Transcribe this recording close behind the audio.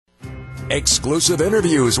exclusive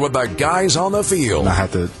interviews with the guys on the field. I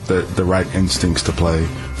had the right instincts to play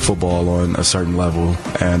football on a certain level,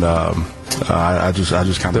 and I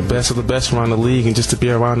just kind of the best of the best around the league, and just to be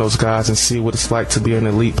around those guys and see what it's like to be an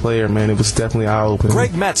elite player, man, it was definitely eye-opening.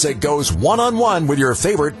 Greg Matzek goes one-on-one with your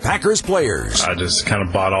favorite Packers players. I just kind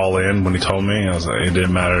of bought all in when he told me. I was like, it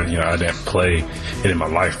didn't matter. I didn't play it in my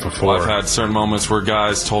life before. Well, I've had certain moments where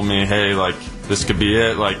guys told me, hey, like, this could be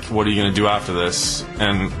it. Like, what are you going to do after this?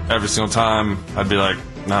 And every single time, I'd be like,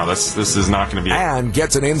 no, this is not going to be it. And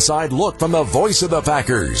gets an inside look from the voice of the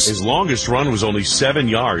Packers. His longest run was only 7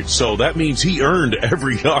 yards, so that means he earned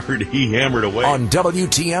every yard he hammered away. On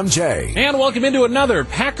WTMJ. And welcome into another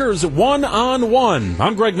Packers One-on-One.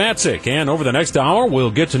 I'm Greg Matzek, and over the next hour,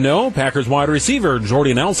 we'll get to know Packers wide receiver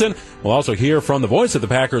Jordy Nelson. We'll also hear from the voice of the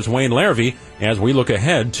Packers, Wayne Larrivee, as we look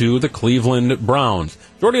ahead to the Cleveland Browns.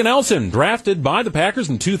 Jordy Nelson, drafted by the Packers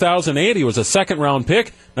in 2008. He was a second-round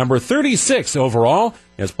pick, number 36 overall.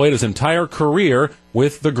 He has played his entire career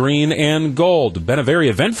with the green and gold. Been a very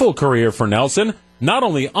eventful career for Nelson, not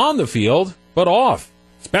only on the field, but off,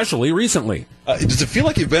 especially recently. Does it feel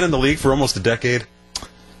like you've been in the league for almost a decade?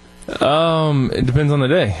 It depends on the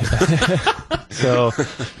day. So,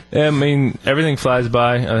 I mean, everything flies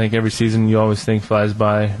by. I think every season you always think flies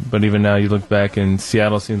by, but even now you look back and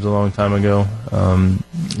Seattle seems a long time ago.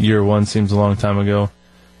 Year one seems a long time ago.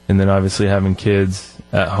 And then obviously having kids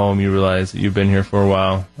at home, you realize that you've been here for a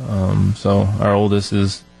while. So our oldest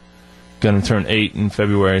is going to turn 8 in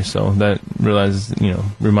February, so that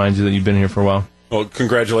reminds you that you've been here for a while. Well,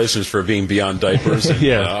 congratulations for being beyond diapers. And,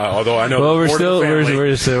 yeah. Although I know. Well, we're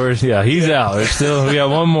he's out. We got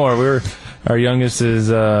one more. Our youngest is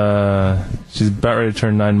she's about ready to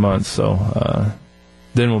turn 9 months, so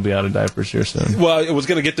then we'll be out of diapers here soon. Well, I was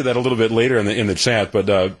going to get to that a little bit later in the chat,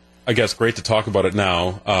 but I guess great to talk about it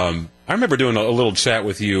now. I remember doing a little chat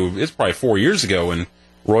with you. It's probably 4 years ago, and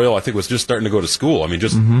Royal, I think, was just starting to go to school. I mean,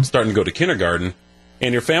 just starting to go to kindergarten,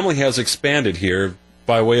 and your family has expanded here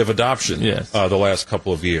by way of adoption. Yes. The last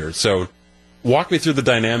couple of years. So walk me through the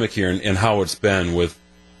dynamic here and how it's been with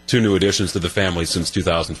 2 new additions to the family since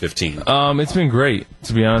 2015. It's been great,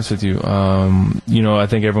 to be honest with you. I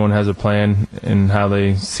think everyone has a plan in how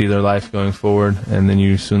they see their life going forward, and then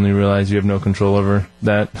you soon realize you have no control over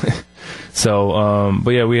that. So,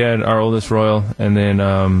 but yeah, we had our oldest Royal, and then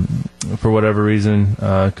for whatever reason,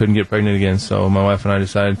 couldn't get pregnant again. So my wife and I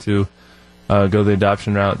decided to go the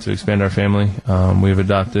adoption route to expand our family. We've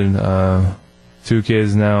adopted 2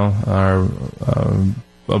 kids now.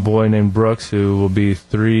 A boy named Brooks, who will be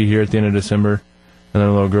 3 here at the end of December, and then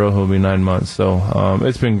a little girl who will be 9 months. So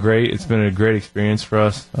it's been great. It's been a great experience for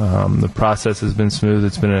us. The process has been smooth.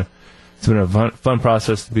 It's been a fun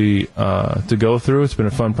process to go through. It's been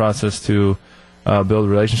a fun process to build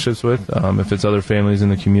relationships with. If it's other families in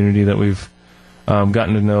the community that we've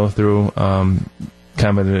gotten to know through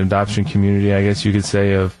kind of an adoption community, I guess you could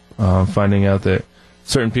say, of finding out that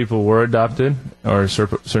certain people were adopted or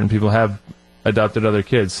certain people have adopted other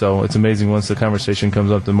kids. So it's amazing once the conversation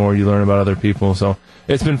comes up, the more you learn about other people. So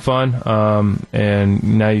it's been fun, and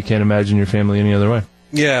now you can't imagine your family any other way.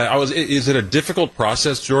 Yeah, is it a difficult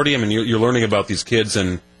process, Jordy? I mean, you're learning about these kids,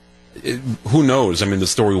 and who knows? I mean, the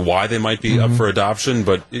story why they might be up for adoption,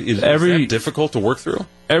 but is that difficult to work through?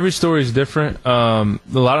 Every story is different.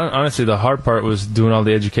 Honestly, the hard part was doing all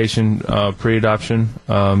the education pre-adoption.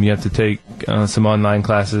 You have to take some online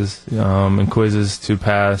classes and quizzes to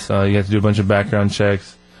pass. You have to do a bunch of background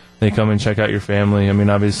checks. They come and check out your family. I mean,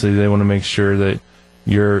 obviously, they want to make sure that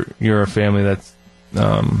you're a family that's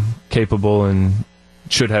capable and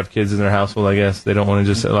should have kids in their household, I guess. They don't want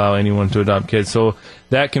to just allow anyone to adopt kids. So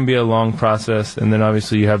that can be a long process. And then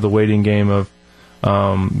obviously you have the waiting game of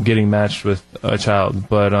getting matched with a child.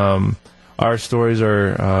 But our stories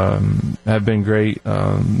have been great.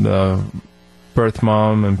 The birth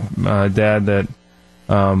mom and dad that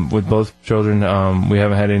with both children we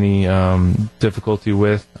haven't had any difficulty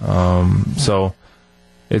with. So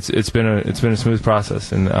it's been a smooth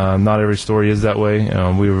process, and not every story is that way.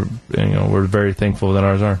 We're very thankful that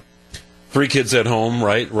ours are. 3 kids at home,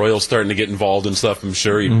 right? Royal's starting to get involved in stuff. I'm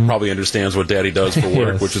sure he probably understands what Daddy does for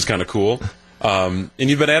work, Yes. which is kind of cool. And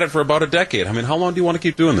you've been at it for about a decade. I mean, how long do you want to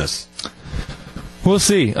keep doing this? We'll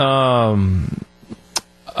see. I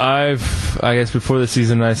guess before the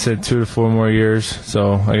season I said 2 to 4 more years,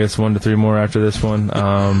 so I guess 1 to 3 more after this one.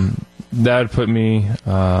 That would put me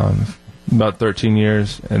about 13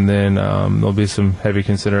 years, and then there'll be some heavy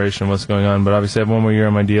consideration of what's going on. But obviously I have 1 more year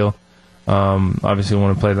on my deal. Obviously I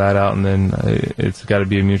want to play that out, and then it's got to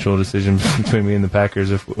be a mutual decision between me and the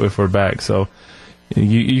Packers if we're back. So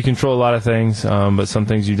you control a lot of things, but some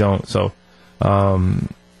things you don't. So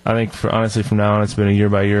I think, honestly, from now on, it's been a year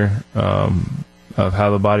by year of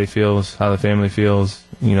how the body feels, how the family feels,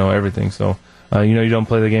 everything. So, you don't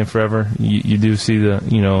play the game forever. You do see the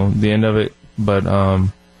end of it, but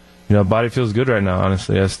body feels good right now.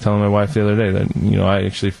 Honestly, I was telling my wife the other day that I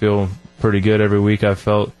actually feel pretty good every week. I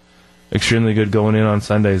felt extremely good going in on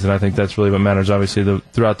Sundays, and I think that's really what matters. Obviously,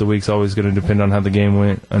 throughout the week's always going to depend on how the game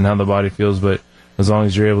went and how the body feels, but as long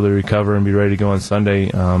as you're able to recover and be ready to go on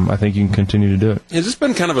Sunday, I think you can continue to do it. Has this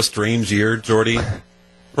been kind of a strange year, Jordy?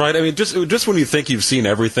 Right? I mean, just when you think you've seen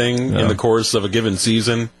everything in the course of a given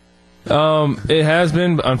season. It has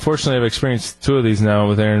been. Unfortunately, I've experienced 2 of these now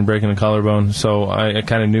with Aaron breaking a collarbone, so I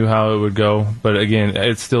kind of knew how it would go. But again,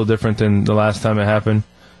 it's still different than the last time it happened.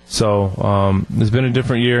 So it's been a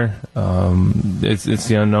different year. It's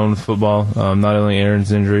the unknown with football. Not only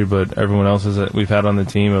Aaron's injury, but everyone else's that we've had on the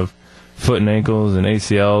team of foot and ankles and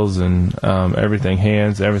ACLs and everything,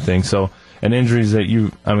 hands, everything. So, and injuries that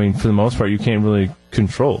for the most part, you can't really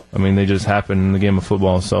control. I mean, they just happen in the game of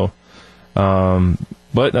football. So,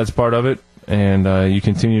 but that's part of it, and you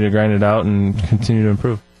continue to grind it out and continue to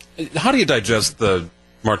improve. How do you digest the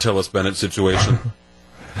Martellus Bennett situation?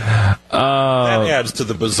 That adds to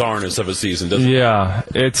the bizarreness of a season, doesn't it? Yeah,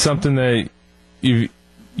 it's something that you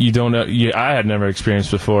don't know. I had never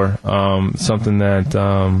experienced before. Something that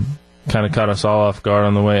kind of caught us all off guard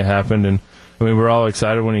on the way it happened, and I mean, we're all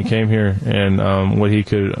excited when he came here and what he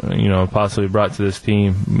could, possibly brought to this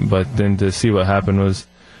team. But then to see what happened was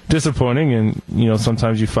disappointing, and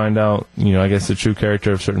sometimes you find out, I guess the true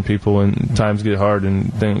character of certain people, and times get hard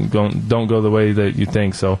and things don't go the way that you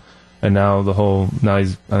think. So, and now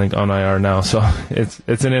he's I think on IR now. So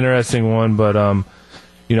it's an interesting one, but our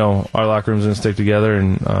locker room's going to stick together,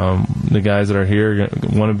 and the guys that are here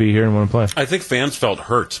want to be here and want to play. I think fans felt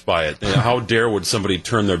hurt by it. How dare would somebody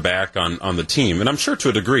turn their back on the team? And I'm sure to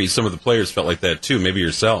a degree some of the players felt like that too, maybe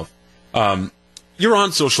yourself. You're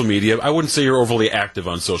on social media. I wouldn't say you're overly active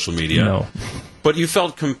on social media. No. But you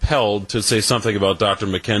felt compelled to say something about Dr.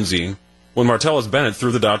 McKenzie when Martellus Bennett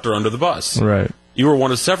threw the doctor under the bus. Right. You were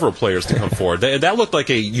one of several players to come forward. That looked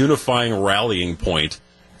like a unifying rallying point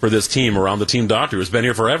for this team around the team doctor who's been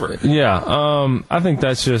here forever. Yeah, I think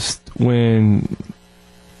that's just when,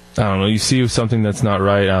 I don't know, you see something that's not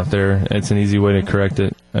right out there, it's an easy way to correct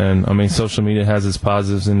it. And, I mean, social media has its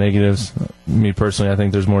positives and negatives. Me personally, I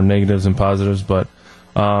think there's more negatives than positives, but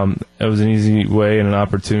it was an easy way and an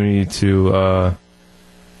opportunity to,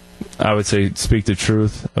 I would say, speak the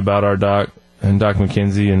truth about our doc and Doc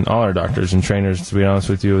McKenzie and all our doctors and trainers, to be honest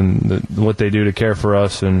with you, and what they do to care for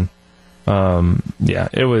us. And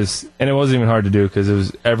it was, and it wasn't even hard to do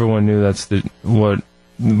because everyone knew that's what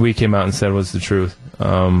we came out and said was the truth.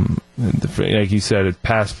 Like you said,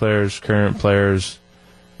 past players, current players,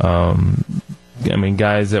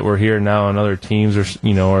 guys that were here now on other teams are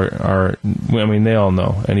they all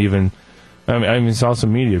know. And even, it's also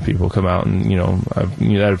media people come out and,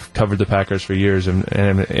 I've covered the Packers for years and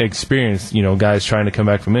have experienced, guys trying to come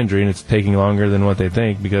back from injury, and it's taking longer than what they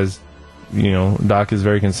think because, Doc is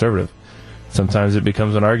very conservative. Sometimes it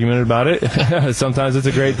becomes an argument about it. Sometimes it's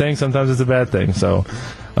a great thing. Sometimes it's a bad thing. So,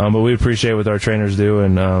 but we appreciate what our trainers do,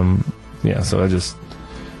 and so I just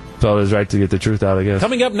felt it was right to get the truth out, I guess.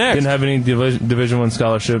 Coming up next, didn't have any Division I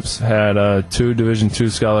scholarships. Had 2 Division II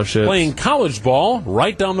scholarships. Playing college ball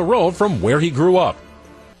right down the road from where he grew up.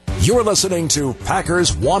 You're listening to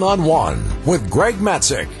Packers One-on-One with Greg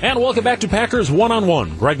Matzek. And welcome back to Packers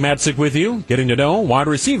One-on-One. Greg Matzek with you, getting to know wide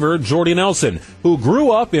receiver Jordy Nelson, who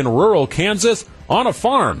grew up in rural Kansas on a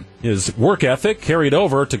farm. His work ethic carried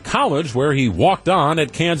over to college, where he walked on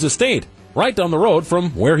at Kansas State, right down the road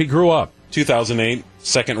from where he grew up. 2008,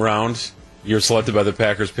 second round. You're selected by the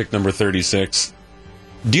Packers, pick number 36.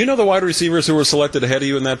 Do you know the wide receivers who were selected ahead of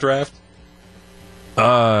you in that draft?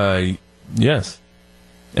 Yes.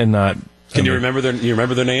 And not. Can you remember their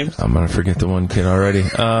names? I'm gonna forget the one kid already.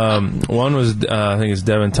 One was I think it's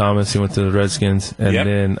Devin Thomas. He went to the Redskins, and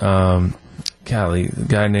then the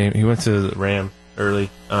guy named he went to the Ram early.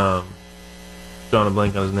 Drawing a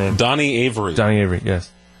blank on his name. Donnie Avery. Donnie Avery. Yes.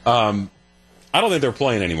 I don't think they're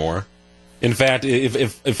playing anymore. In fact,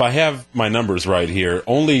 if I have my numbers right here,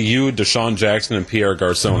 only you, Deshaun Jackson, and Pierre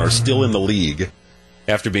Garçon are still in the league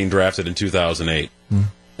after being drafted in 2008.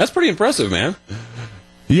 That's pretty impressive, man.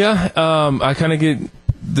 Yeah, I kind of get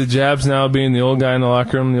the jabs now being the old guy in the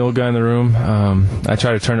locker room, the old guy in the room. I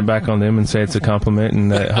try to turn it back on them and say it's a compliment,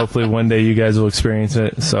 and that hopefully one day you guys will experience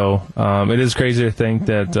it. So it is crazy to think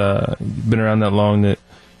that you've been around that long that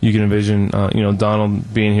you can envision,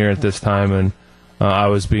 Donald being here at this time, and I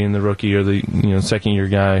was being the rookie or the second year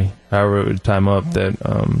guy, however it would time up. That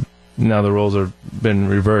now the roles have been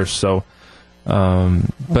reversed. So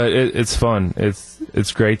But it's fun.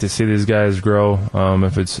 It's great to see these guys grow.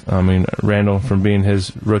 Randall, from being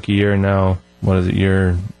his rookie year now, what is it,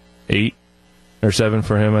 year 8 or 7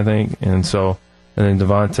 for him, I think. And then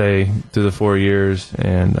Devontae through the 4 years,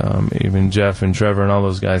 and even Jeff and Trevor and all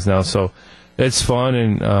those guys now. So it's fun,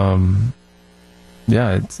 and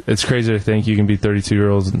it's crazy to think you can be 32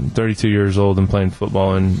 years old and playing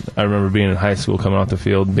football. And I remember being in high school, coming off the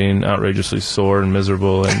field, being outrageously sore and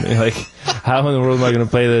miserable, and like, how in the world am I going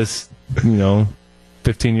to play this,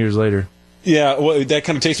 15 years later? Yeah, well, that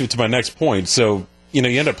kind of takes me to my next point. So, you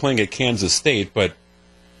end up playing at Kansas State, but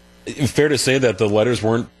fair to say that the letters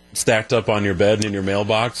weren't stacked up on your bed and in your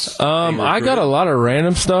mailbox? I got a lot of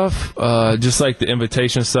random stuff, just like the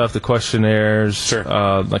invitation stuff, the questionnaires, sure.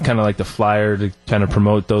 Kind of like the flyer to kind of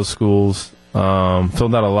promote those schools.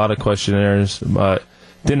 Filled out a lot of questionnaires, but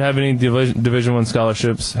didn't have any Division I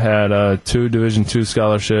scholarships. Had 2 Division II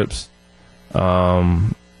scholarships,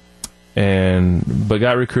 but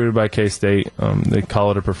got recruited by K-State. They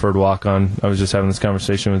call it a preferred walk-on. I was just having this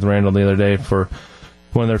conversation with Randall the other day for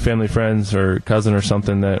one of their family friends or cousin or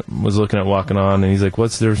something that was looking at walking on, and he's like,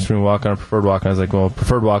 what's the difference between walk-on and preferred walk-on? I was like, well,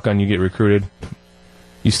 preferred walk-on, you get recruited.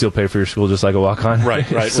 You still pay for your school just like a walk-on.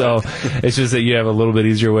 Right. So it's just that you have a little bit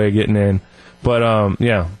easier way of getting in. But,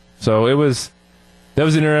 so that was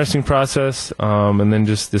an interesting process, and then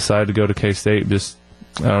just decided to go to K-State. Just,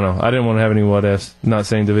 I don't know. I didn't want to have any what-ifs. Not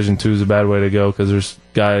saying Division II is a bad way to go, because there's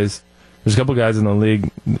a couple guys in the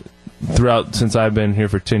league throughout, since I've been here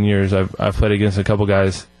for 10 years, I've played against a couple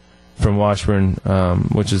guys from Washburn,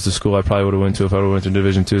 which is the school I probably would have went to if I would have went to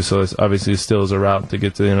Division II. So it's obviously still is a route to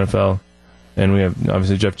get to the NFL. And we have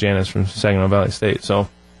obviously Jeff Janis from Saginaw Valley State. So,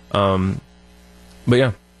 but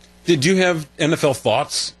yeah. Did you have NFL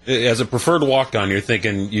thoughts as a preferred walk-on? You're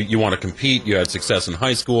thinking you want to compete. You had success in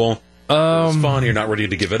high school. It was fun. You're not ready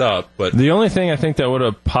to give it up. But the only thing I think that I would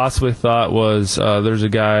have possibly thought was there's a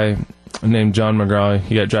guy named John McGraw.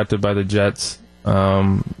 He got drafted by the Jets,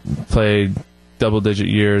 played double-digit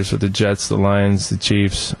years with the Jets, the Lions, the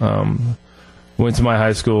Chiefs. Went to my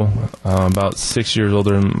high school, about 6 years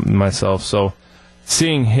older than myself. So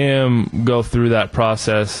seeing him go through that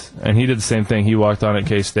process, and he did the same thing. He walked on at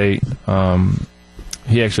K-State.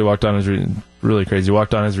 He actually walked on as really crazy. He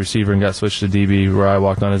walked on as receiver and got switched to DB, where I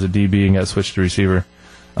walked on as a DB and got switched to receiver.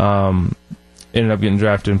 Ended up getting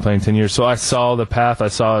drafted and playing 10 years. So I saw the path I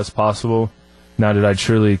saw as possible. Now, did I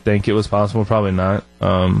truly think it was possible? Probably not.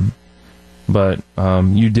 But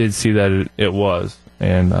you did see that it was.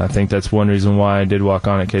 And I think that's one reason why I did walk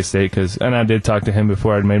on at K-State. And I did talk to him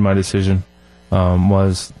before I'd made my decision,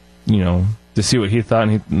 was, to see what he thought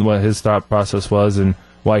and what his thought process was and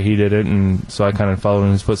why he did it. And so I kind of followed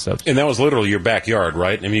in his footsteps. And that was literally your backyard,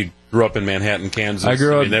 right? I mean, you grew up in Manhattan, Kansas. I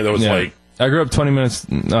grew up 20 minutes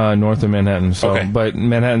north of Manhattan. So, okay. But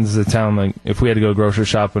Manhattan's a town, like, if we had to go grocery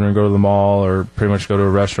shopping or go to the mall or pretty much go to a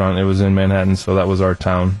restaurant, it was in Manhattan, so that was our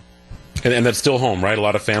town. And that's still home, right? A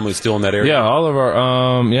lot of families still in that area? Yeah, all of our,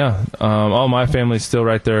 all my family's still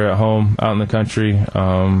right there at home, out in the country,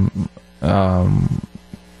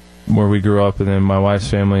 where we grew up. And then my wife's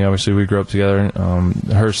family, obviously, we grew up together.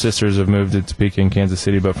 Her sisters have moved to Topeka and Kansas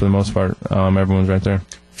City, but for the most part, everyone's right there.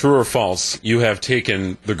 True or false, you have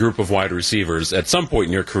taken the group of wide receivers at some point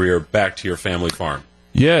in your career back to your family farm?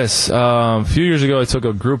 Yes. A few years ago, I took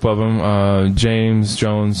a group of them, James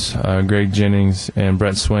Jones, Greg Jennings, and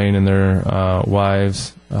Brent Swain and their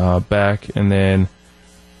wives back. And then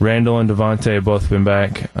Randall and Devontae have both been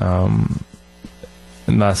back in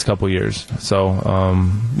the last couple years. So,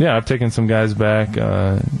 I've taken some guys back.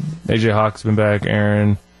 AJ Hawk's been back,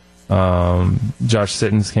 Aaron, Josh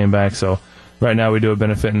Sittons came back. So right now we do a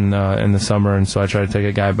benefit in the summer, and so I try to take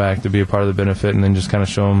a guy back to be a part of the benefit and then just kind of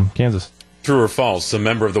show him Kansas. True or false, a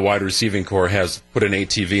member of the wide receiving corps has put an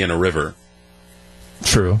ATV in a river?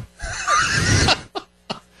 True.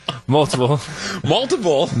 Multiple?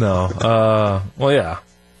 No. Well, yeah.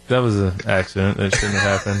 That was an accident. It shouldn't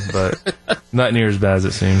have happened, but not near as bad as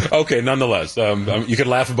it seemed. Okay, nonetheless. You can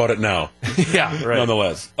laugh about it now. Yeah, right.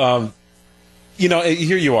 Nonetheless.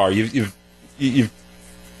 Here you are.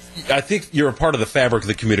 I think you're a part of the fabric of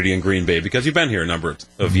the community in Green Bay because you've been here a number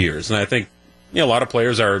of years, and I think a lot of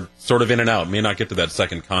players are sort of in and out, may not get to that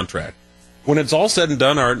second contract. When it's all said and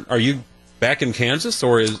done, are you back in Kansas,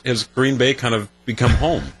 or has Green Bay kind of become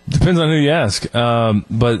home? Depends on who you ask.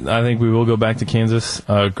 But I think we will go back to Kansas.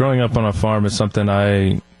 Growing up on a farm is something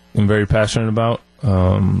I am very passionate about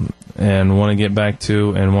and want to get back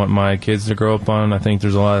to and want my kids to grow up on. I think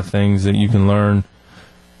there's a lot of things that you can learn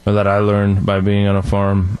or that I learned by being on a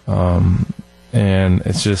farm. And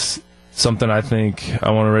it's just something I think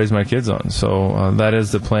I want to raise my kids on. So that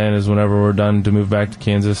is the plan, is whenever we're done to move back to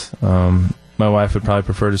Kansas. My wife would probably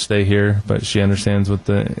prefer to stay here, but she understands what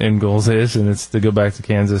the end goals is, and it's to go back to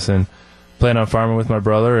Kansas and plan on farming with my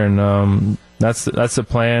brother. And that's the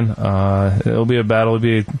plan. It'll be a battle.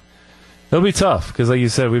 It'll be tough because, like you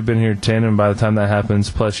said, we've been here 10, and by the time that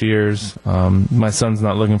happens, plus years. My son's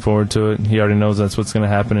not looking forward to it. He already knows that's what's going to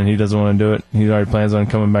happen, and he doesn't want to do it. He already plans on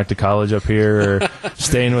coming back to college up here or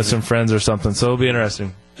staying with some friends or something. So it'll be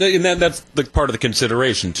interesting. And that's the part of the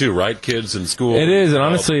consideration too, right? Kids in school. It is, and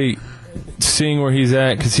honestly, seeing where he's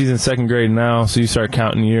at, because he's in second grade now, so you start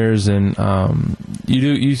counting years, and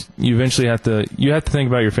you eventually have to think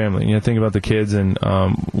about your family. You have to think about the kids, and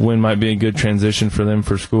when might be a good transition for them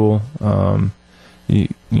for school.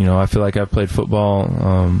 I feel like I've played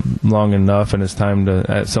football long enough, and it's time to,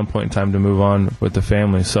 at some point in time, to move on with the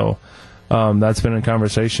family. So that's been a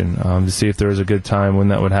conversation to see if there was a good time when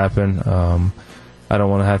that would happen. I don't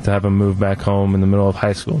want to have him move back home in the middle of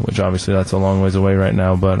high school, which obviously that's a long ways away right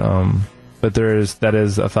now. But that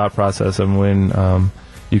is a thought process of when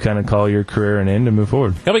you kind of call your career an end and move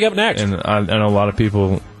forward. Coming up next. And I know a lot of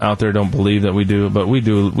people out there don't believe that we do, but we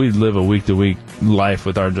do. We live a week-to-week life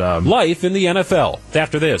with our job. Life in the NFL.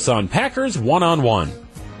 After this on Packers One-on-One.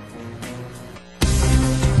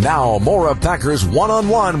 Now, more of Packers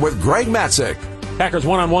One-on-One with Greg Matzek. Packers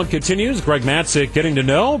One-on-One continues. Greg Matzek getting to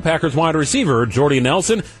know Packers wide receiver Jordy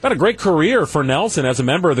Nelson. Had a great career for Nelson as a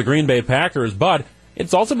member of the Green Bay Packers, but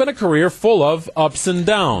it's also been a career full of ups and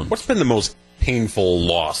downs. What's been the most painful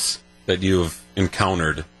loss that you've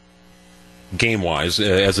encountered game-wise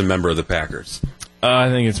as a member of the Packers? I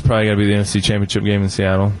think it's probably got to be the NFC Championship game in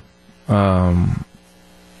Seattle. And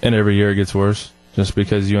every year it gets worse, just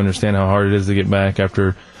because you understand how hard it is to get back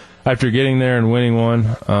after getting there and winning one,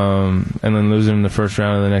 and then losing in the first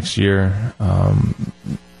round of the next year,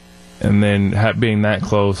 and then being that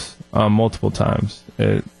close multiple times.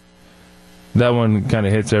 That one kind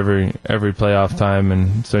of hits every playoff time,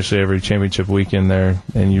 and especially every championship weekend there,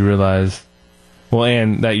 and you realize, well,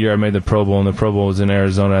 and that year I made the Pro Bowl, and the Pro Bowl was in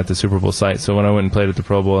Arizona at the Super Bowl site, so when I went and played at the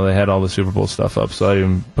Pro Bowl, they had all the Super Bowl stuff up, so I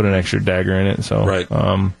even put an extra dagger in it. So, right.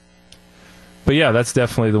 But yeah, that's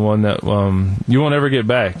definitely the one that you won't ever get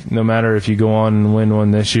back. No matter if you go on and win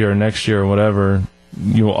one this year or next year or whatever,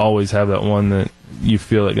 you will always have that one that you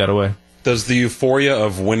feel it got away. Does the euphoria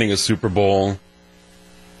of winning a Super Bowl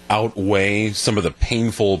outweigh some of the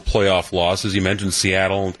painful playoff losses? You mentioned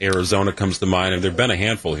Seattle, Arizona comes to mind, and there have been a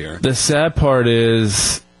handful here. The sad part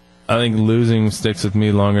is I think losing sticks with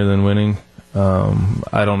me longer than winning.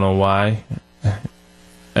 I don't know why.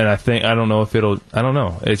 And I don't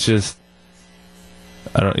know. It's just,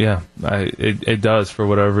 it does for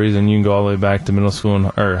whatever reason. You can go all the way back to middle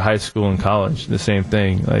school or high school and college, the same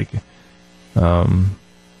thing. Like, I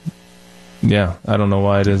don't know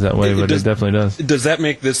why it is that way, but it definitely does. Does that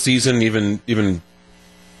make this season even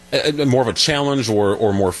more of a challenge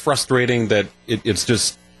or more frustrating that it's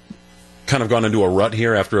just kind of gone into a rut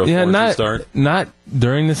here after a 4-2 start? Not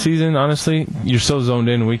during the season, honestly. You're so zoned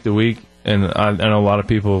in week to week, and I know a lot of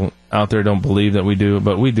people out there don't believe that we do,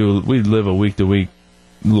 but we do. We live a week-to-week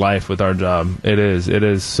life with our job. It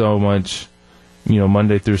is so much,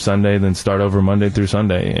 Monday through Sunday, then start over Monday through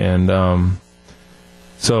Sunday. And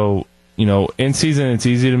so, in season it's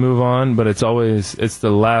easy to move on, but it's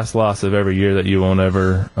the last loss of every year that you won't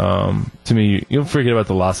ever, to me, you'll forget about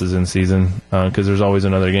the losses in season because there's always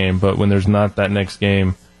another game. But when there's not that next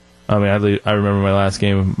game, I remember my last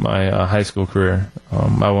game of my high school career.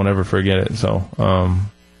 I won't ever forget it. So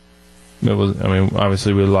it was,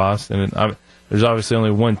 obviously we lost, and there's obviously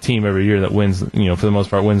only one team every year that wins, for the most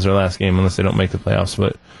part, wins their last game unless they don't make the playoffs,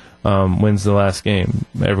 but wins the last game.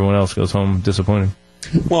 Everyone else goes home disappointed.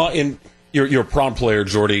 Well, you're a proud player,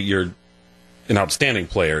 Jordy. You're an outstanding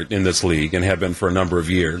player in this league and have been for a number of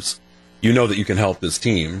years. You know that you can help this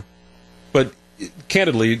team. But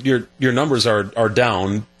candidly, your numbers are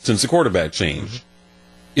down since the quarterback change.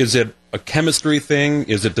 Is it a chemistry thing?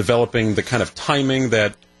 Is it developing the kind of timing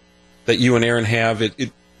that you and Aaron have?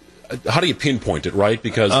 How do you pinpoint it, right?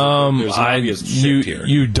 Because there's an obvious shift here.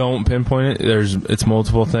 You don't pinpoint it. It's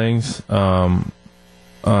multiple things.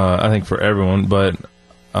 I think for everyone, but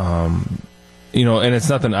and it's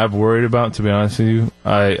nothing I've worried about, to be honest with you.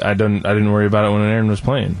 I didn't worry about it when Aaron was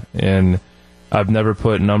playing, and I've never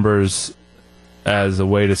put numbers as a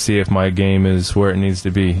way to see if my game is where it needs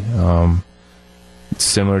to be.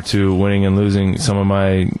 Similar to winning and losing, some of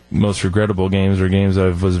my most regrettable games are games I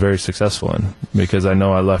was very successful in because I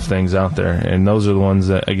know I left things out there, and those are the ones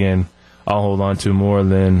that, again, I'll hold on to more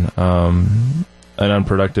than an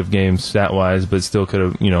unproductive game stat-wise, but still could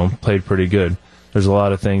have, played pretty good. there's a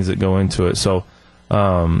lot of things that go into it. So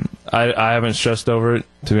I haven't stressed over it,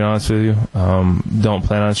 to be honest with you. Don't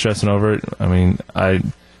plan on stressing over it. I mean,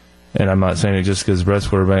 and I'm not saying it just because Brett's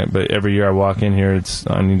quarterback, but every year I walk in here,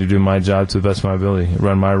 I need to do my job to the best of my ability,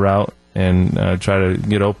 run my route, and try to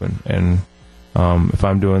get open. And if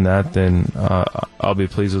I'm doing that, then I'll be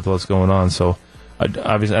pleased with what's going on. So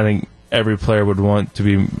obviously, I think every player would want to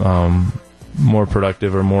be more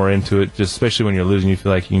productive or more into it, just especially when you're losing, you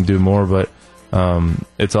feel like you can do more, but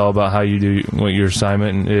it's all about how you do what your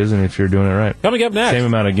assignment is and if you're doing it right. Coming up next. Same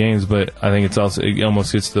amount of games, but I think it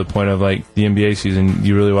almost gets to the point of like the NBA season.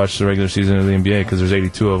 You really watch the regular season of the NBA because there's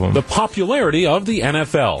 82 of them. The popularity of the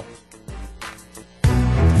NFL.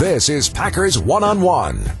 This is Packers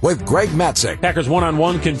One-on-One with Greg Matzek. Packers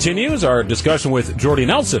One-on-One continues. Our discussion with Jordy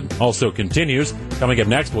Nelson also continues. Coming up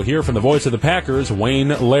next, we'll hear from the voice of the Packers, Wayne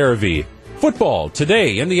Larrivee. Football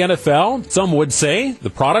today in the NFL, some would say the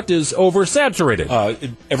product is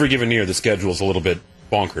oversaturated. Every given year, the schedule is a little bit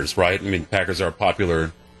bonkers, right? I mean, Packers are a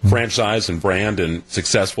popular franchise and brand and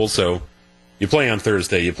successful, so you play on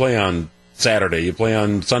Thursday, you play on Saturday, you play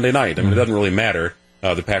on Sunday night. I mean, it doesn't really matter.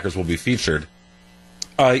 The Packers will be featured.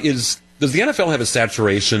 Does the NFL have a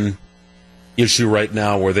saturation issue right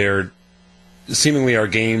now where there seemingly are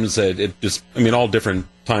games that all different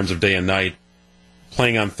times of day and night,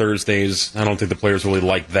 playing on Thursdays? I don't think the players really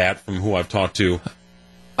like that from who I've talked to.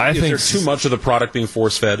 Is there too much of the product being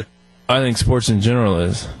force-fed? I think sports in general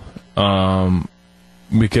is.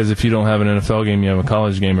 Because if you don't have an NFL game, you have a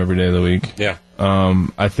college game every day of the week. Yeah.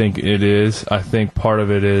 I think it is. I think part of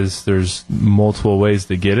it is there's multiple ways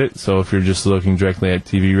to get it. So if you're just looking directly at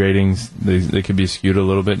TV ratings, they could be skewed a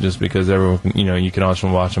little bit just because everyone can, you can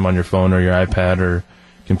also watch them on your phone or your iPad or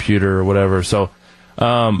computer or whatever. So,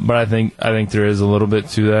 but I think there is a little bit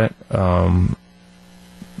to that.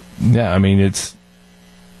 Yeah, I mean,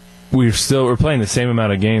 we're playing the same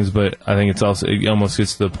amount of games, but I think it almost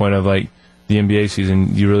gets to the point of like the NBA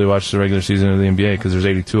season. You really watch the regular season of the NBA because there's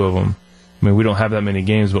 82 of them. I mean, we don't have that many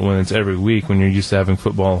games, but when it's every week, when you're used to having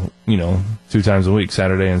football, 2 times a week,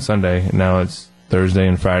 Saturday and Sunday, and now it's Thursday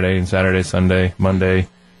and Friday and Saturday, Sunday, Monday.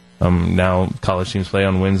 Now college teams play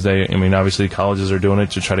on Wednesday. I mean, obviously colleges are doing it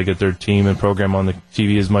to try to get their team and program on the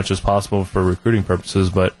TV as much as possible for recruiting purposes.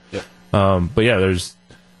 But, yeah,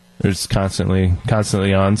 there's constantly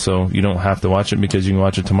on, so you don't have to watch it because you can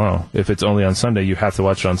watch it tomorrow. If it's only on Sunday, you have to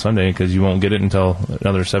watch it on Sunday because you won't get it until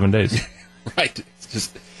another 7 days. Right.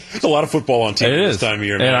 There's a lot of football on TV this time of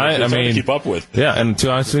year, man. And it's hard to keep up with. Yeah, and to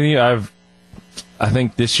be honest with you, I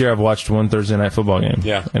think this year I've watched one Thursday night football game.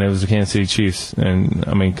 Yeah. And it was the Kansas City Chiefs. And,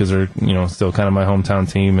 I mean, because they're, still kind of my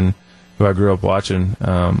hometown team and who I grew up watching.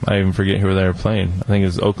 I even forget who they were playing. I think it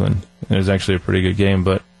was Oakland. It was actually a pretty good game,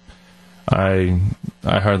 but I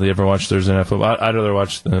hardly ever watch Thursday night football. I'd rather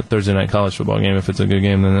watch the Thursday night college football game if it's a good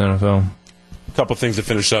game than the NFL. A couple things to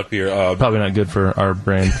finish up here. Probably not good for our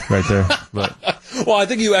brand right there. But well, I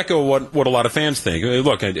think you echo what a lot of fans think.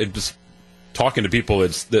 Look, just talking to people,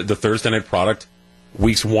 it's the Thursday night product.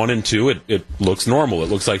 Weeks 1 and 2, it looks normal. It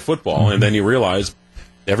llooks like football, and then you realize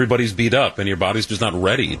everybody's beat up, and your body's just not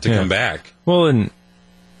ready to come back. Well, and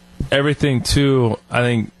everything too. I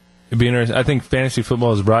think it'd be interesting. I think fantasy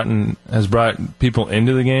football has brought people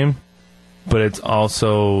into the game, but it's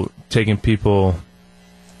also taken people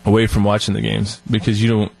away from watching the games because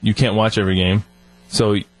you can't watch every game.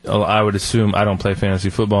 So I would assume I don't play fantasy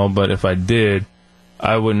football, but if I did,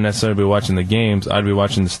 I wouldn't necessarily be watching the games. I'd be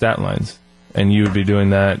watching the stat lines, and you would be doing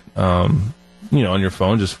that, on your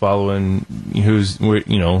phone, just following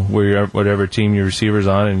whatever team your receiver's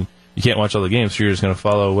on, and you can't watch all the games, so you're just going to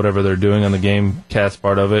follow whatever they're doing on the game cast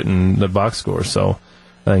part of it and the box score. So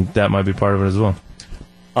I think that might be part of it as well.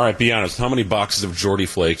 All right, be honest. How many boxes of Jordy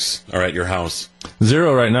flakes are at your house?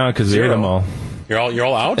 0 right now because we ate them all. You're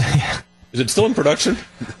all out? Yeah. Is it still in production?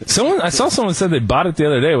 I saw someone said they bought it the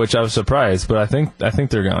other day, which I was surprised, but I think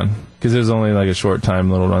they're gone because it was only like a short time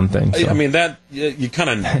little run thing. So. I mean you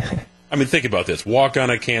kind of. Think about this: walk on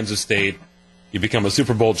at Kansas State, you become a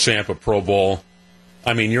Super Bowl champ, a Pro Bowl.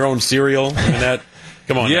 I mean, your own cereal.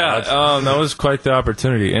 Come on. Yeah, that was quite the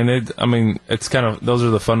opportunity, and it's kind of those are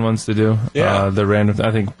the fun ones to do. Yeah. The random.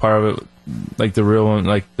 I think part of it, like the real one,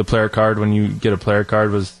 like the player card. When you get a player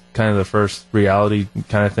card, was kind of the first reality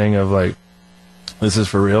kind of thing of like, this is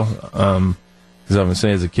for real. Because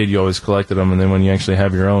obviously, as a kid, you always collected them, and then when you actually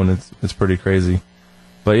have your own, it's pretty crazy.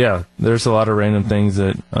 But yeah, there's a lot of random things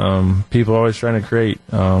that people are always trying to create.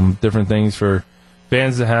 Different things for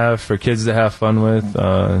fans to have, for kids to have fun with,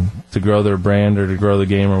 to grow their brand or to grow the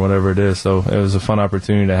game or whatever it is. So it was a fun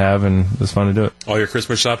opportunity to have, and it was fun to do it. All your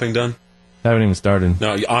Christmas shopping done? Haven't even started.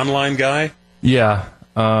 No, you online guy? Yeah.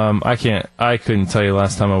 I couldn't tell you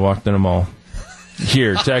last time I walked in a mall.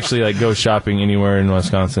 Here, to actually like go shopping anywhere in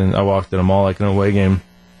Wisconsin, I walked in a mall like an away game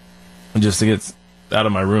just to get out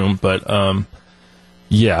of my room. But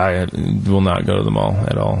yeah, I will not go to the mall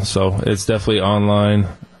at all. So it's definitely online,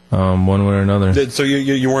 one way or another. So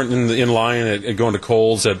you weren't in line at going to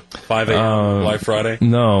Kohl's at 5 a.m. Black Friday?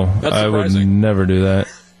 No, I would never do that.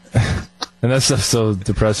 And that's so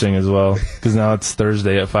depressing as well, because now it's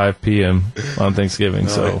Thursday at 5 p.m. on Thanksgiving.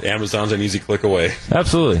 So Amazon's an easy click away.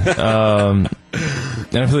 Absolutely. And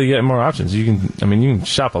I feel you get more options. You can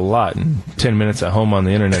shop a lot in 10 minutes at home on the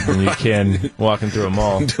internet than you can walking through a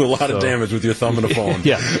mall. Do a lot of damage with your thumb and a phone.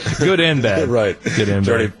 Yeah, good and bad. Right. Good and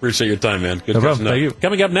Jordy, bad. appreciate your time, man. Good no problem. Thank you.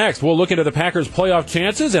 Coming up next, we'll look into the Packers' playoff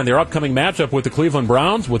chances and their upcoming matchup with the Cleveland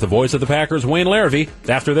Browns with the voice of the Packers, Wayne Larrivee,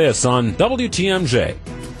 after this on WTMJ.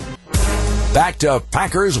 Back to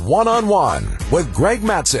Packers One-on-One with Greg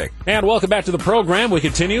Matzek. And welcome back to the program. We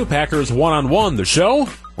continue Packers One-on-One, the show.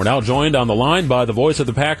 We're now joined on the line by the voice of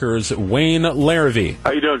the Packers, Wayne Larrivee.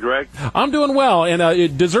 How you doing, Greg? I'm doing well,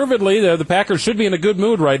 and deservedly, the Packers should be in a good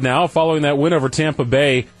mood right now following that win over Tampa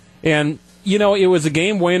Bay. And, you know, it was a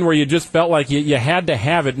game, Wayne, where you just felt like you had to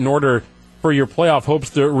have it in order for your playoff hopes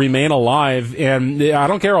to remain alive. And I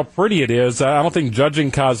don't care how pretty it is. I don't think judging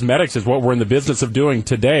cosmetics is what we're in the business of doing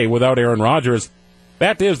today without Aaron Rodgers.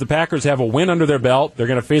 Fact is, the Packers have a win under their belt. They're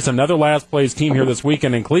going to face another last-place team here this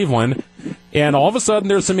weekend in Cleveland. And all of a sudden,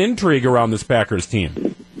 there's some intrigue around this Packers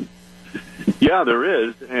team. Yeah, there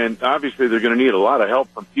is. And obviously, they're going to need a lot of help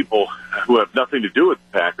from people who have nothing to do with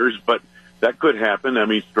the Packers. But that could happen. I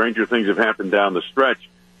mean, stranger things have happened down the stretch.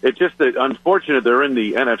 It's just that unfortunate they're in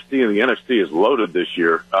the NFC, and the NFC is loaded this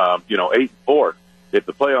year. 8-4. If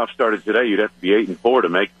the playoffs started today, you'd have to be 8-4 to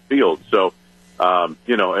make the field. So,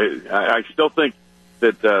 I still think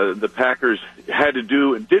that the Packers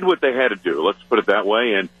did what they had to do. Let's put it that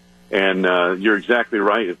way. And you're exactly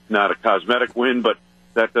right. It's not a cosmetic win, but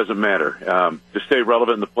that doesn't matter. To stay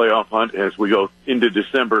relevant in the playoff hunt as we go into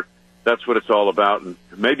December, that's what it's all about. And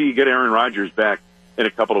maybe you get Aaron Rodgers back in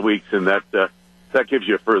a couple of weeks, and that gives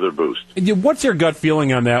you a further boost. What's your gut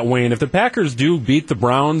feeling on that, Wayne? If the Packers do beat the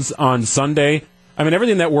Browns on Sunday, I mean,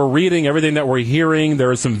 everything that we're reading, everything that we're hearing,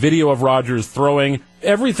 there is some video of Rodgers throwing.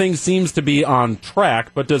 Everything seems to be on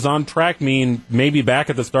track, but does on track mean maybe back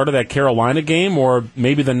at the start of that Carolina game or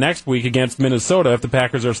maybe the next week against Minnesota if the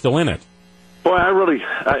Packers are still in it? Boy, I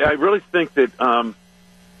really think that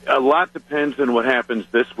a lot depends on what happens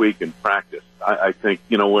this week in practice. I think,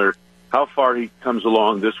 how far he comes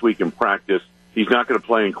along this week in practice. He's not going to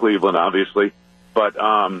play in Cleveland, obviously. But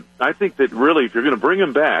I think that really, if you're going to bring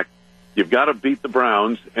him back, you've got to beat the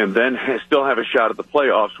Browns and then still have a shot at the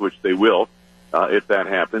playoffs, which they will if that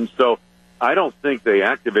happens. So I don't think they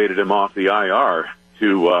activated him off the IR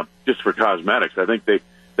just for cosmetics. I think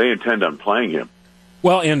they intend on playing him.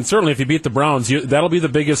 Well, and certainly if you beat the Browns, that'll be the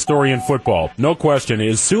biggest story in football. No question.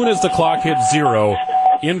 As soon as the clock hits zero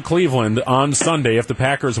in Cleveland on Sunday, if the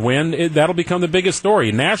Packers win, that'll become the biggest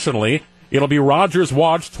story nationally. It'll be Rodgers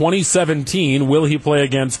Watch 2017. Will he play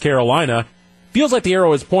against Carolina? Feels like the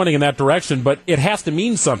arrow is pointing in that direction, but it has to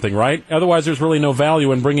mean something, right? Otherwise, there's really no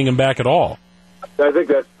value in bringing him back at all. I think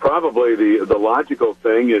that's probably the logical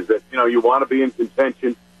thing is that, you want to be in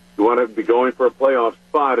contention. You want to be going for a playoff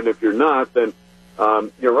spot, and if you're not, then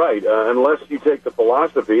you're right. Unless you take the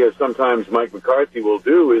philosophy, as sometimes Mike McCarthy will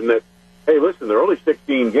do, in that, hey, listen, there are only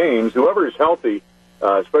 16 games. Whoever is healthy,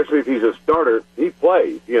 especially if he's a starter, he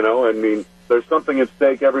plays, I mean, there's something at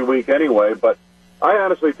stake every week anyway. But I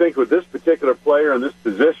honestly think with this particular player in this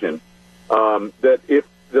position, that if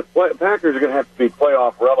the Packers are going to have to be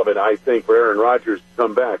playoff relevant, I think, for Aaron Rodgers to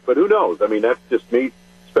come back. But who knows? I mean, that's just me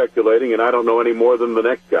speculating, and I don't know any more than the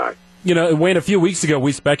next guy. Wayne, a few weeks ago,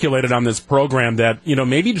 we speculated on this program that,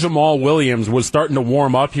 maybe Jamal Williams was starting to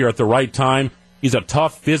warm up here at the right time. He's a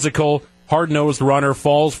tough, physical, hard-nosed runner,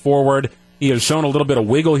 falls forward. He has shown a little bit of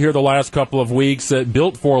wiggle here the last couple of weeks,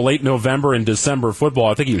 built for late November and December football.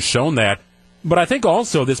 I think he's shown that. But I think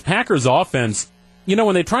also this Packers offense,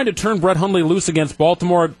 when they tried to turn Brett Hundley loose against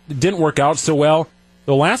Baltimore, it didn't work out so well.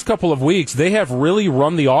 The last couple of weeks, they have really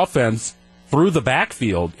run the offense through the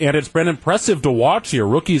backfield, and it's been impressive to watch here.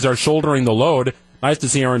 Rookies are shouldering the load. Nice to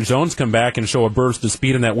see Aaron Jones come back and show a burst of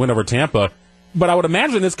speed in that win over Tampa. But I would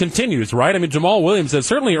imagine this continues, right? I mean, Jamal Williams has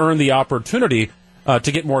certainly earned the opportunity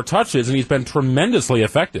to get more touches, and he's been tremendously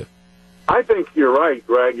effective. I think you're right,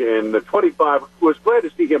 Greg, and the 25, was glad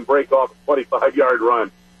to see him break off a 25-yard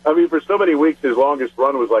run. I mean, for so many weeks, his longest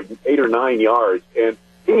run was like 8 or 9 yards, and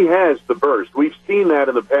he has the burst. We've seen that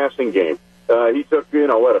in the passing game. He took,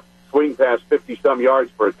 a swing past 50-some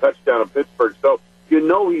yards for a touchdown in Pittsburgh, so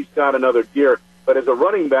he's got another gear. But as a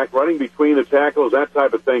running back, running between the tackles, that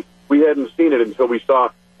type of thing, we hadn't seen it until we saw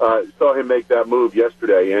him make that move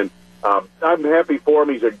yesterday. And I'm happy for him.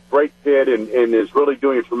 He's a great kid and is really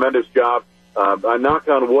doing a tremendous job. Knock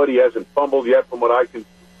on wood, he hasn't fumbled yet from what I can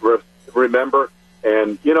remember.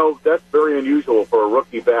 And, that's very unusual for a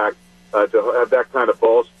rookie back to have that kind of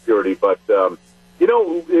ball security. But, as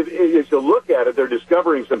you look at it, they're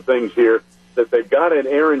discovering some things here, that they've got an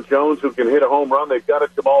Aaron Jones who can hit a home run. They've got a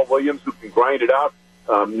Jamal Williams who can grind it out.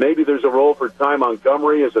 Maybe there's a role for Ty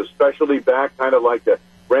Montgomery as a specialty back, kind of like a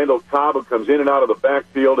Randall Cobb who comes in and out of the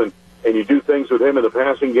backfield, and you do things with him in the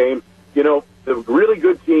passing game. The really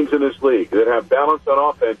good teams in this league that have balance on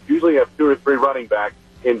offense usually have 2 or 3 running backs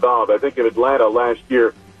involved. I think of Atlanta last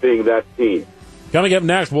year being that team. Coming up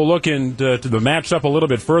next, we'll look into the matchup a little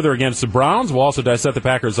bit further against the Browns. We'll also dissect the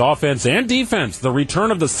Packers' offense and defense. The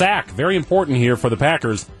return of the sack, very important here for the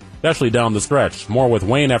Packers, especially down the stretch. More with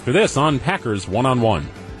Wayne after this on Packers One-on-One.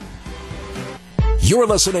 You're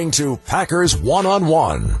listening to Packers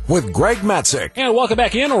One-on-One with Greg Matzek. And welcome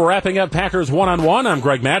back in. We're wrapping up Packers One-on-One. I'm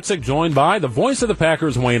Greg Matzek, joined by the voice of the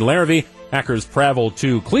Packers, Wayne Larrivee. Packers travel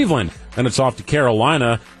to Cleveland, and it's off to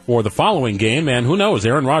Carolina for the following game. And who knows,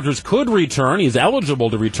 Aaron Rodgers could return. He's eligible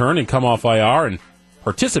to return and come off IR and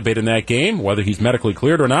participate in that game. Whether he's medically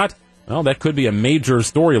cleared or not, well, that could be a major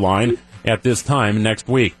storyline at this time next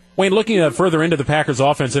week. Wayne, looking further into the Packers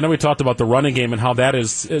offense, I know we talked about the running game and how that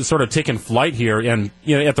is sort of taken flight here, and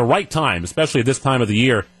at the right time, especially at this time of the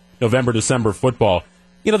year, November, December football.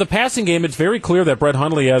 The passing game, it's very clear that Brett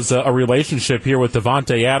Hundley has a relationship here with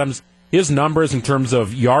Davante Adams. His numbers in terms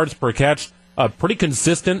of yards per catch, pretty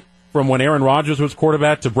consistent from when Aaron Rodgers was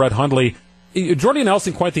quarterback to Brett Hundley. Jordy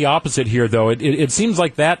Nelson, quite the opposite here, though. It seems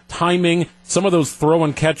like that timing, some of those throw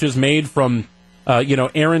and catches made from,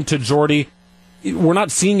 Aaron to Jordy, we're not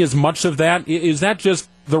seeing as much of that. Is that just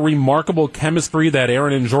the remarkable chemistry that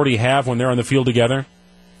Aaron and Jordy have when they're on the field together?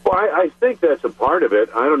 Well, I think that's a part of it.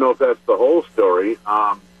 I don't know if that's the whole story.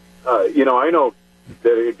 I know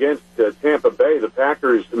that against Tampa Bay, the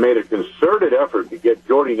Packers made a concerted effort to get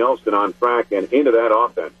Jordy Nelson on track and into that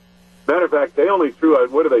offense. Matter of fact, they only threw,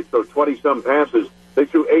 20-some passes. They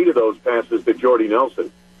threw 8 of those passes to Jordy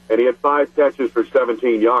Nelson, and he had 5 catches for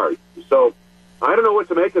 17 yards. So I don't know what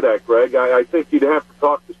to make of that, Greg. I think you'd have to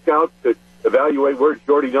talk to scouts to evaluate where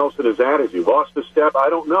Jordy Nelson is at. Has he lost a step? I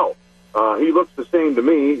don't know. He looks the same to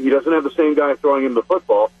me. He doesn't have the same guy throwing him the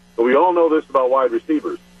football, but we all know this about wide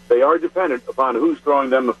receivers. They are dependent upon who's throwing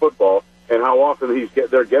them the football and how often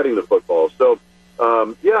they're getting the football. So,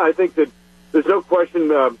 I think that there's no question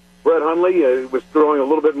Brett Hundley was throwing a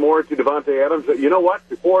little bit more to Davante Adams. You know what?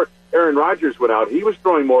 Before Aaron Rodgers went out, he was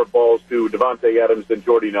throwing more balls to Davante Adams than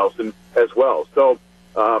Jordy Nelson as well. So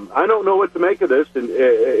I don't know what to make of this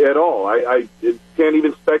at all. I can't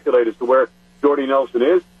even speculate as to where Jordy Nelson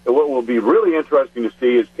is. And what will be really interesting to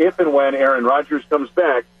see is if and when Aaron Rodgers comes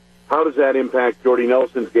back, how does that impact Jordy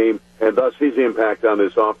Nelson's game and thus his impact on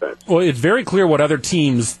this offense? Well, it's very clear what other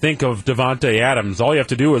teams think of Davante Adams. All you have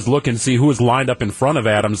to do is look and see who is lined up in front of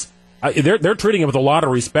Adams. They're treating him with a lot of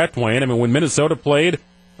respect, Wayne. I mean, when Minnesota played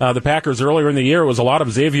the Packers earlier in the year, it was a lot of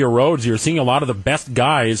Xavier Rhodes. You're seeing a lot of the best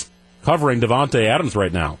guys covering Davante Adams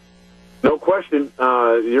right now. No question.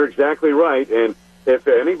 You're exactly right. And if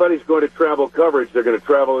anybody's going to travel coverage, they're going to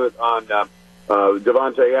travel it on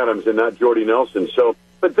Davante Adams and not Jordy Nelson.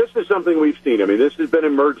 But this is something we've seen. I mean, this has been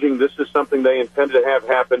emerging. This is something they intended to have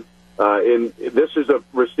happen. This is a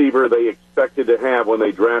receiver they expected to have when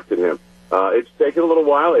they drafted him. It's taken a little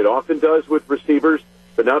while. It often does with receivers.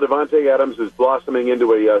 But now Davante Adams is blossoming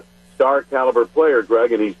into a star-caliber player,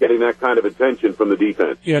 Greg, and he's getting that kind of attention from the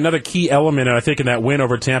defense. Yeah, another key element, I think, in that win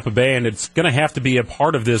over Tampa Bay, and it's going to have to be a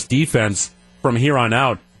part of this defense from here on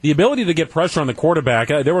out, the ability to get pressure on the quarterback.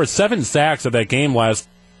 There were 7 sacks of that game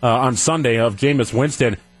on Sunday of Jameis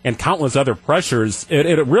Winston and countless other pressures.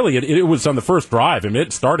 It was on the first drive. I mean,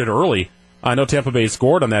 it started early. I know Tampa Bay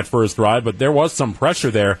scored on that first drive, but there was some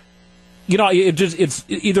pressure there. It's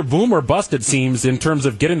either boom or bust, it seems, in terms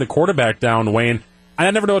of getting the quarterback down, Wayne. I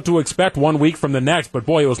never know what to expect 1 week from the next, but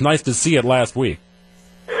boy, it was nice to see it last week.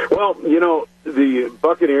 Well, the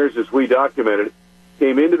Buccaneers, as we documented,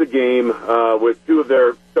 came into the game with 2 of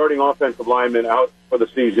their starting offensive linemen out for the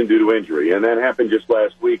season due to injury, and that happened just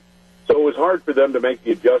last week. So it was hard for them to make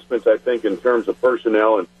the adjustments, I think, in terms of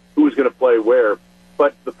personnel and who was going to play where.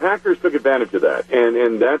 But the Packers took advantage of that,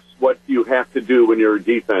 and that's what you have to do when you're a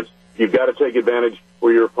defense. You've got to take advantage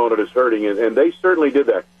where your opponent is hurting, and they certainly did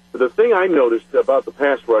that. But the thing I noticed about the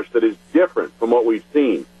pass rush that is different from what we've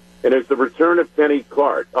seen, and it's the return of Kenny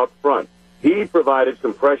Clark up front. He provided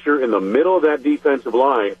some pressure in the middle of that defensive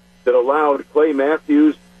line that allowed Clay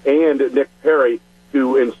Matthews and Nick Perry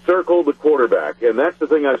to encircle the quarterback. And that's the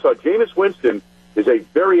thing I saw. Jameis Winston is a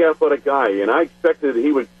very athletic guy, and I expected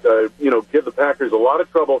he would, give the Packers a lot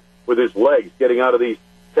of trouble with his legs getting out of these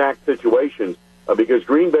sack situations because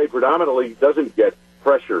Green Bay predominantly doesn't get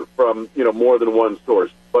pressure from, more than one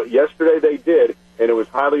source. But yesterday they did, and it was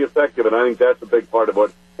highly effective, and I think that's a big part of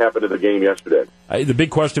what happened in the game yesterday. The big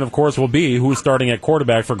question, of course, will be who's starting at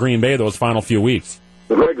quarterback for Green Bay those final few weeks.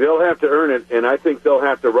 Greg, they'll have to earn it, and I think they'll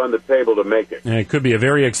have to run the table to make it. And it could be a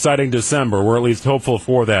very exciting December. We're at least hopeful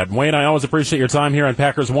for that. Wayne, I always appreciate your time here on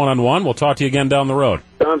Packers One-on-One. We'll talk to you again down the road.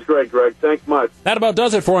 Sounds great, Greg. Thanks much. That about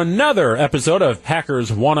does it for another episode of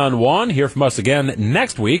Packers One-on-One. Hear from us again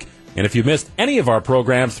next week. And if you missed any of our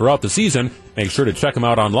programs throughout the season, make sure to check them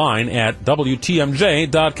out online at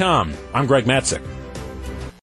WTMJ.com. I'm Greg Matzek.